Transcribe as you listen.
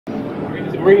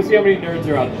We're gonna see how many nerds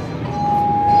are out there.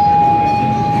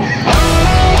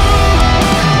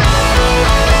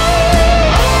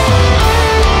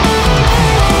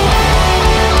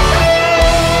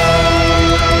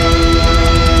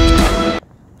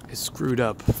 I screwed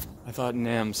up. I thought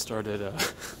NAMM started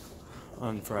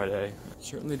on Friday. It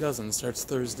certainly doesn't. It starts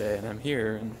Thursday, and I'm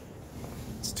here, and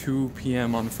it's 2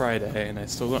 p.m. on Friday, and I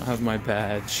still don't have my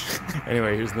badge.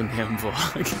 Anyway, here's the NAMM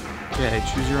vlog. Okay,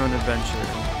 choose your own adventure.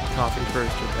 Coffee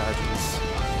first or badges.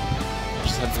 I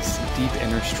just have this deep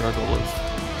inner struggle of,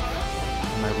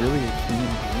 am I really a human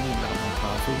being without my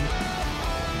coffee?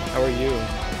 How are you?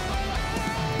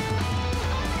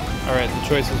 Alright, the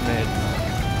choice is made.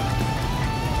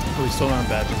 We still don't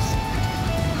have badges.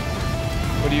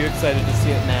 What are you excited to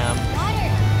see at NAMM?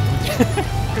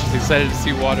 Water! Just excited to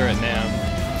see water at NAMM.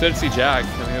 Excited to see Jack. I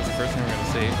think that's the first thing we're going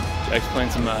to see. Jack's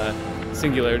playing some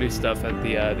Singularity stuff at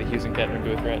the Hughes and Kettner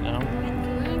booth right now.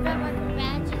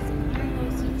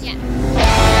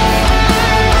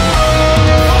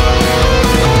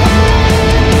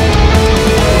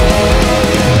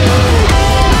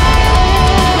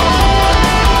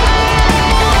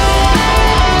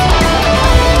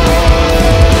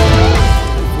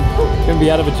 Be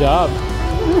out of a job.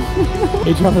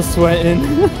 Adriana's sweating.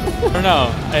 I don't know.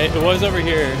 It was over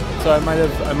here, so I might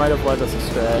have led us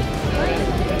astray.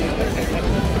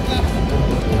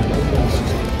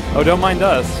 Oh, don't mind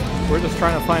us. We're just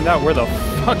trying to find out where the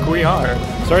fuck we are.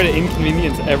 Sorry to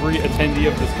inconvenience every attendee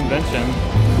of this convention.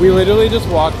 We literally just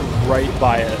walked right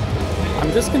by it.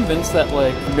 I'm just convinced that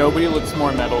like nobody looks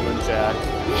more metal than Jack.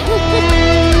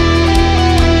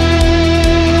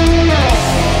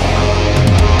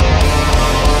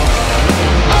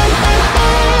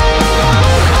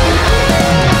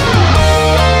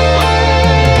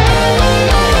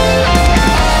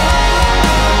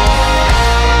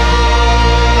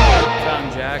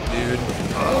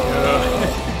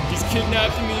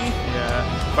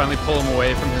 Finally pull him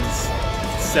away from his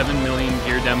 7 million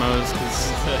gear demos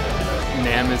because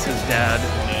NAMM is his dad.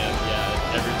 NAMM,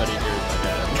 yeah, everybody here is my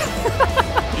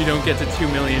dad. You don't get to 2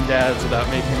 million dads without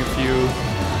making a few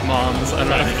moms. I don't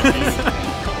know.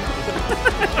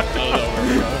 I don't know where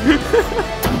we're going.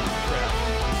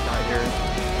 It's not here.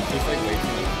 It's like way too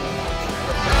much.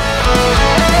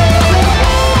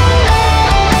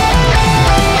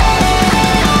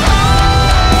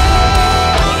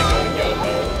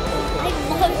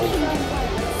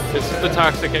 This is the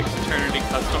Toxic X Eternity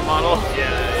custom model.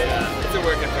 Yeah. It's a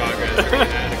work in progress. We're gonna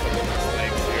add a couple more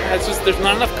spikes here. Yeah, it's just, there's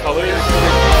not enough colors.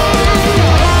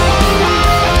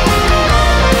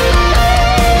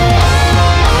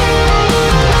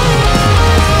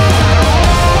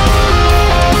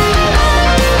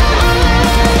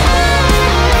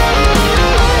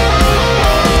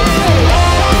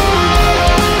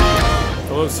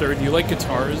 Hello, sir. Do you like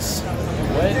guitars?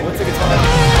 What? What's a guitar?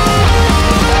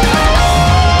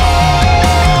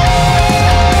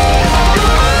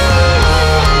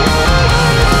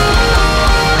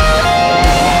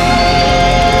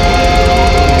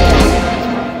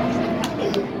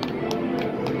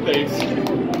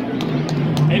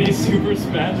 Any Super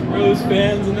Smash Bros.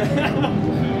 Fans in the house?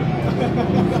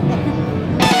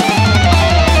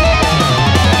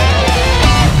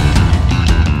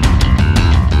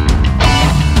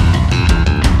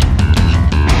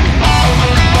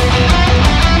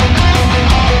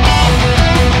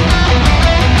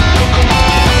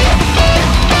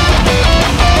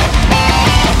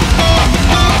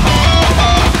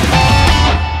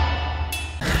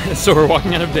 So we're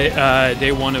walking out of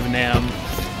day one of NAMM,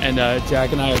 and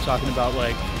Jack and I are talking about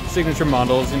like signature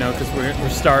models, you know, because we're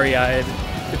starry-eyed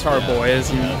guitar boys,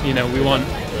 and you know we want.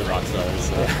 We're rock stars.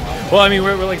 So. Well, I mean,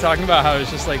 we're like talking about how it's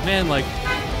just like, man, like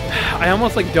I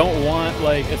almost like don't want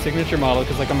like a signature model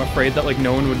because like I'm afraid that like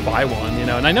no one would buy one, you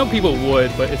know. And I know people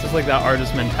would, but it's just like that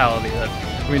artist mentality that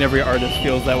I mean every artist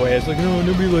feels that way. It's like, no,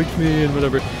 nobody likes me and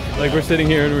whatever. Like we're sitting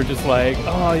here and we're just like,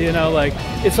 oh, you know, like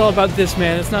it's all about this,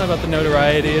 man. It's not about the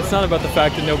notoriety. It's not about the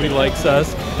fact that nobody likes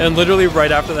us. And literally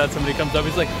right after that, somebody comes up.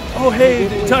 He's like, oh,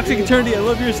 hey, Toxic Eternity, I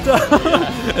love your stuff.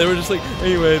 Yeah. And we're just like,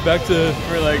 anyway, back to.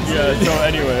 We're like, yeah. So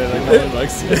anyway, like no one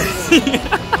likes us.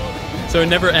 Yeah. So it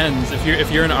never ends. If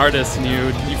you're an artist and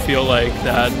you feel like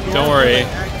that, don't worry,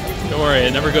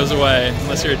 it never goes away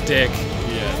unless you're a dick.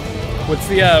 Yeah. What's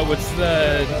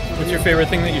your favorite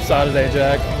thing that you saw today,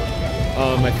 Jack?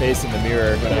 My face in the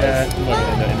mirror when I was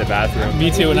looking in the bathroom.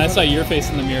 Me too. When I saw your face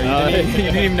in the mirror, you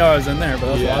didn't even know I was in there, but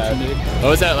I was watching, dude. What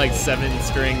was that, like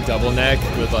 7-string double neck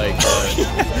with like?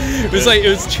 It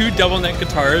was 2 double neck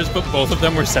guitars, but both of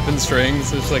them were 7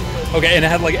 strings. It was like okay, and it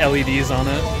had like LEDs on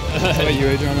it. What about you,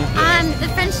 Adriana? The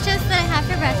French toast that I have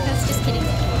for breakfast. Just kidding.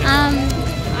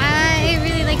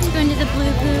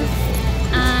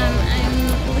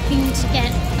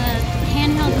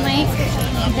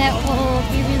 that will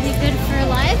be really good for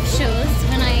live shows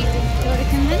when I go to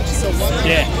conventions.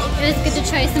 Yeah. It was good to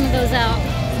try some of those out.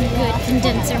 Good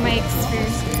condenser mics for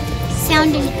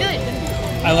sounding good.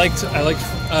 I liked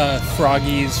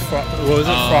Froggy's. What was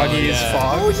it? Froggy's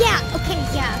Fog. Oh yeah. Okay.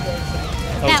 Yeah.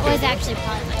 That was actually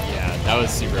probably. Yeah, that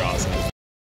was super awesome.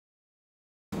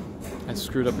 I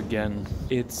screwed up again.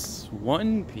 It's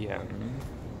 1 p.m.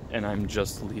 and I'm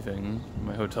just leaving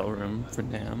my hotel room for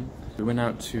NAMM. We went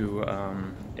out to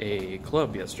a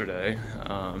club yesterday,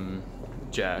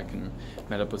 Jack, and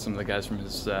met up with some of the guys from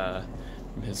his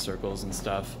circles and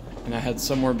stuff. And I had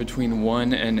somewhere between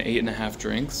 1 and 8.5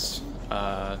 drinks.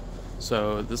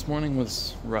 So this morning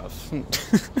was rough.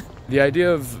 The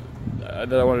idea of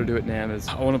that I want to do at NAMM is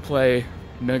I want to play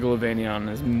Megalovania on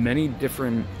as many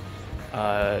different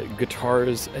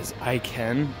guitars as I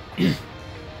can,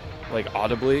 like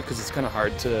audibly, because it's kind of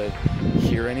hard to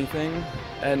hear anything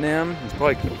at NAMM. It's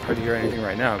probably hard to hear anything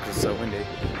right now because it's so windy.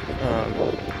 I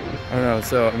don't know,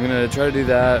 so I'm gonna try to do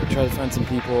that, try to find some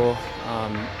people.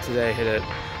 Today hit it a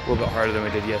little bit harder than we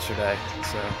did yesterday,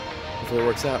 so hopefully it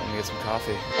works out and we get some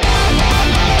coffee.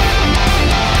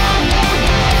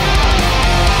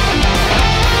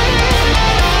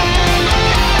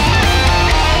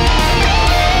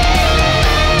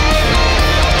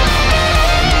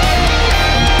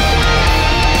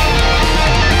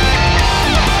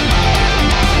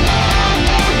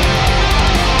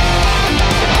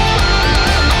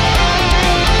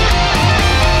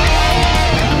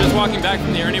 Walking back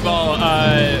from the Ernie Ball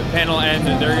panel, and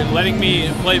they're letting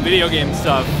me play video game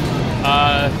stuff.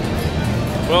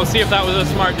 We'll see if that was a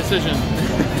smart decision.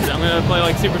 I'm gonna play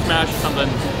like Super Smash or something,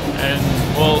 and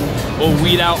we'll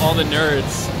weed out all the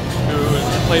nerds who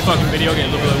play fucking video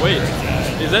games. They'll be like, wait,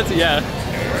 is that? Yeah.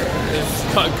 Just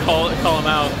call them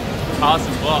out.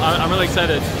 Awesome. Well, I'm really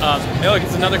excited. Hey, look,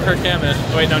 it's another Kirk Hammett.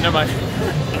 Wait, no, never mind.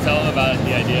 Tell them about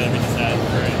the idea that we just had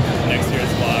for next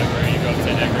year's vlog, where you go up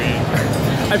to Negri.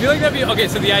 I feel like that'd be okay.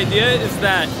 So the idea is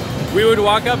that we would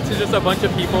walk up to just a bunch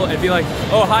of people and be like,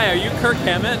 "Oh, hi, are you Kirk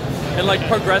Hammett?" And like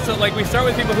progress it. Like we start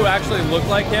with people who actually look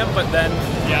like him, but then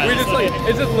we just like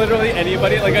it's just literally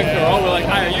anybody, like a girl. We're like,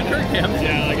 "Hi, are you Kirk Hammett?"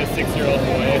 Yeah, like a 6-year-old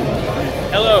boy.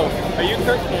 Hello, are you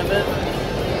Kirk Hammett?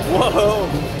 Whoa!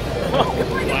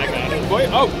 Black guy. Boy,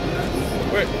 oh,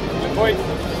 wait, boy.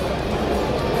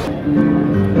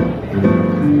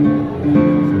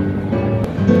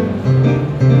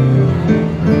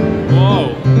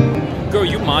 Girl,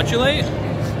 you modulate?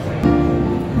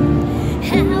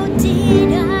 How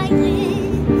did I live?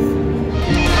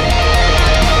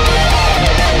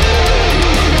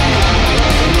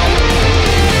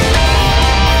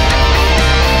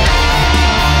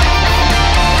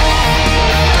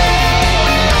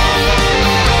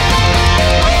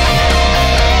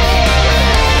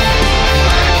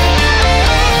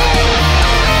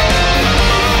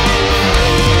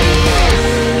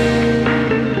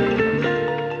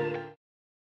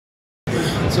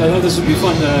 So I thought this would be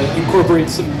fun to incorporate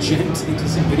some gent into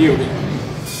some video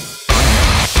games.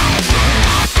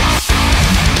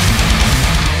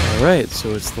 Alright, so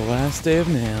it's the last day of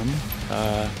NAMM.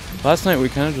 Last night we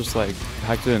kind of just like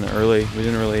packed it in early. We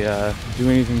didn't really do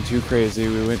anything too crazy.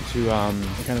 We went to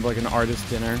kind of like an artist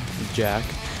dinner with Jack.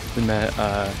 We met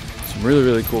some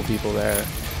really cool people there.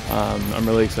 I'm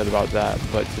really excited about that.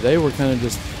 But today we're kind of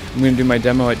just, I'm going to do my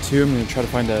demo at 2. I'm going to try to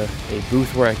find a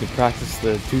booth where I could practice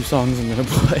the 2 songs I'm going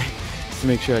to play just to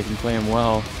make sure I can play them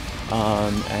well.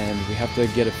 And we have to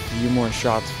get a few more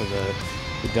shots for the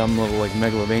dumb little like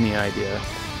Megalovania idea.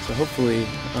 So hopefully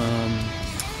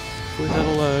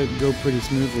that'll go pretty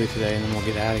smoothly today, and then we'll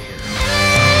get out of here.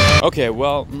 Okay,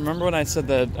 well, remember when I said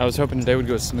that I was hoping today would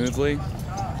go smoothly?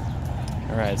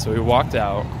 Alright, so we walked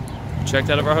out, checked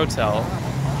out of our hotel,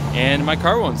 and my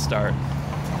car won't start.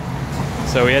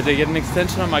 So we had to get an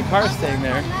extension on my car staying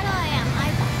there. I have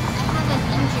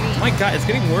an injury. Oh my god, it's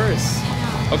getting worse.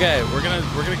 Okay, we're gonna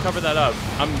cover that up.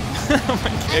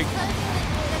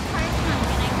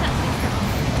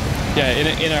 Yeah,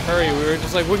 in a hurry, we were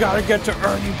just like, we gotta get to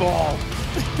Ernie Ball.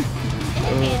 It's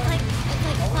like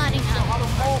plotting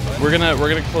up. We're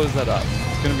gonna close that up.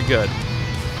 It's gonna be good.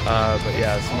 But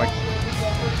yeah, so my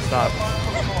stop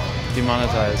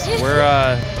demonetized. We're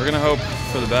gonna hope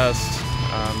for the best.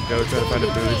 Go try to find a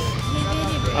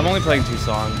booth. I'm only playing 2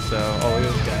 songs, so oh look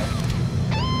at this guy.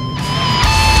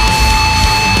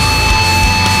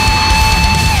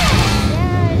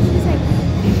 Yeah, she's like,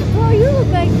 well, you look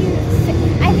like you.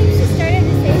 I think she started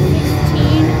to say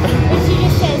 16, but she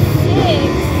just said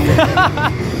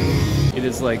 6. It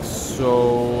is like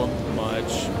so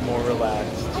much more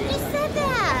relaxed. I just said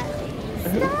that.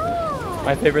 Stop.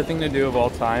 My favorite thing to do of all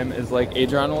time is like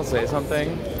Adrian will say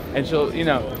something and she'll, you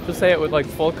know, she'll say it with like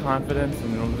full confidence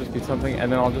and it'll just be something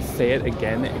and then I'll just say it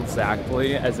again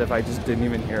exactly as if I just didn't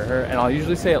even hear her. And I'll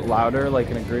usually say it louder like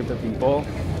in a group of people.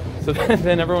 So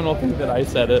then everyone will think that I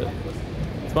said it.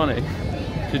 It's funny.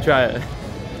 You should try it.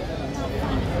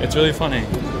 It's really funny.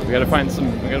 We gotta find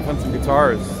some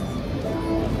guitars.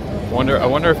 I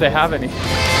wonder if they have any.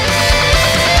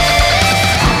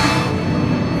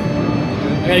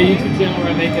 I got a YouTube channel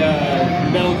where I make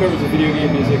metal covers of video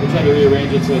game music. I try to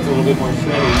rearrange it so it's a little bit more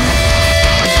shreddy.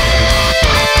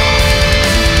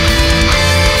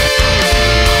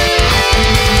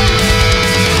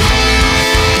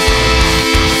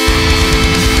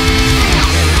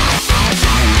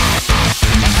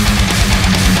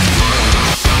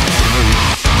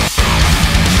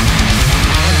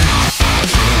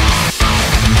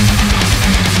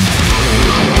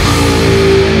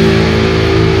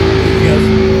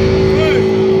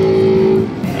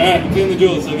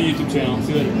 Jules, I have a YouTube channel.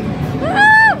 See you later.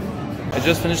 I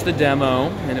just finished the demo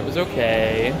and it was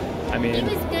okay. I mean, It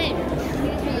was good. It was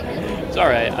really good. it's all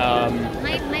right.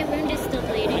 My wound is still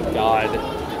bleeding. My God,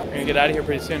 we're gonna get out of here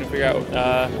pretty soon and figure out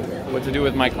what to do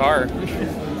with my car.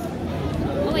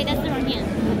 Oh wait, that's the wrong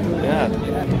hand.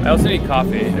 Yeah. I also need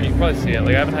coffee. You can probably see it.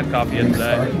 Like I haven't had coffee yet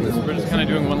today. We're just kind of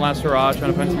doing one last hurrah,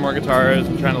 trying to find some more guitars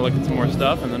and trying to look at some more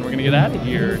stuff, and then we're gonna get out of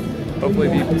here.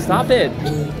 Hopefully, stop it.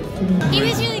 It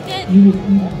was really good.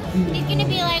 It's gonna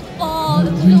be like, oh,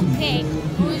 it was okay.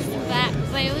 It was bad,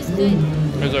 but it was good.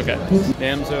 It was okay.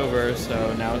 NAMM's over,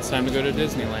 so now it's time to go to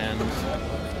Disneyland.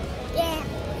 Yeah.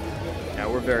 Yeah,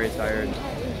 we're very tired.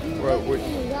 We're,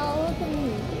 Y'all look at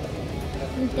me.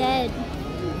 I'm dead.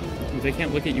 they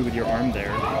can't look at you with your arm there.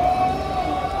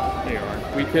 There you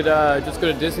are. We could just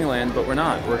go to Disneyland, but we're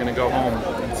not. We're gonna go home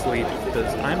and sleep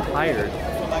because I'm tired.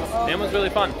 NAMM was really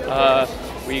fun.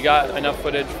 We got enough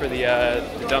footage for the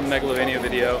dumb Megalovania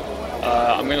video.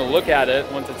 I'm gonna look at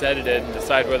it once it's edited and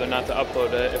decide whether or not to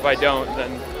upload it. If I don't,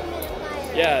 then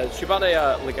yeah, she bought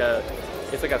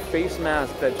it's like a face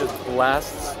mask that just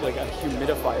blasts like a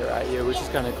humidifier at you, which is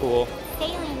kind of cool.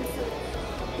 Saline.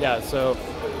 Yeah, so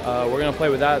we're gonna play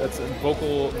with that. That's a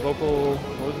vocal. What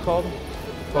was it called?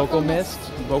 Vocal mist.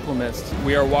 Vocal mist.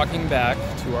 We are walking back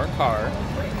to our car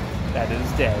that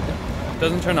is dead.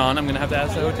 Doesn't turn on. I'm gonna have to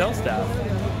ask the hotel staff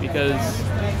because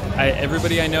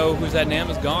everybody I know who's at NAMM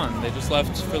is gone. They just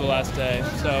left for the last day.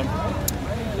 So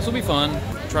this will be fun.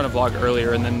 I'm trying to vlog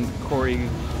earlier and then Corey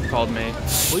called me.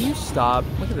 Will you stop?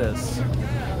 Look at this.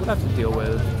 What I have to deal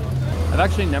with. I've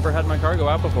actually never had my car go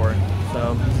out before,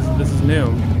 so this is new.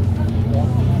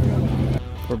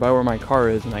 We're by where my car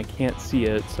is and I can't see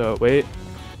it. So wait.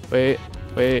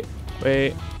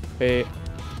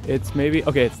 It's maybe,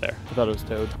 okay, it's there. I thought it was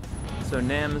towed. So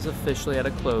NAMM is officially at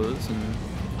a close and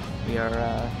we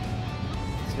are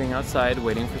sitting outside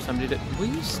waiting for somebody to, will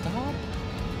you stop?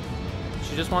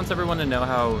 She just wants everyone to know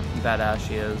how badass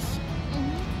she is.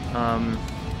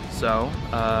 So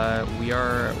we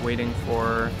are waiting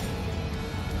for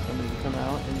somebody to come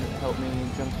out and help me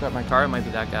jumpstart my car. It might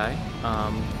be that guy.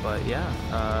 But yeah,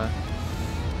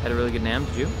 had a really good NAMM.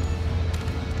 Did you?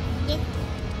 Yeah.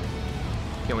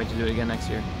 Can't wait to do it again next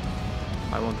year.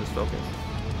 Why won't this focus?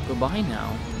 Goodbye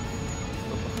now.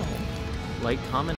 Goodbye. Like, comment.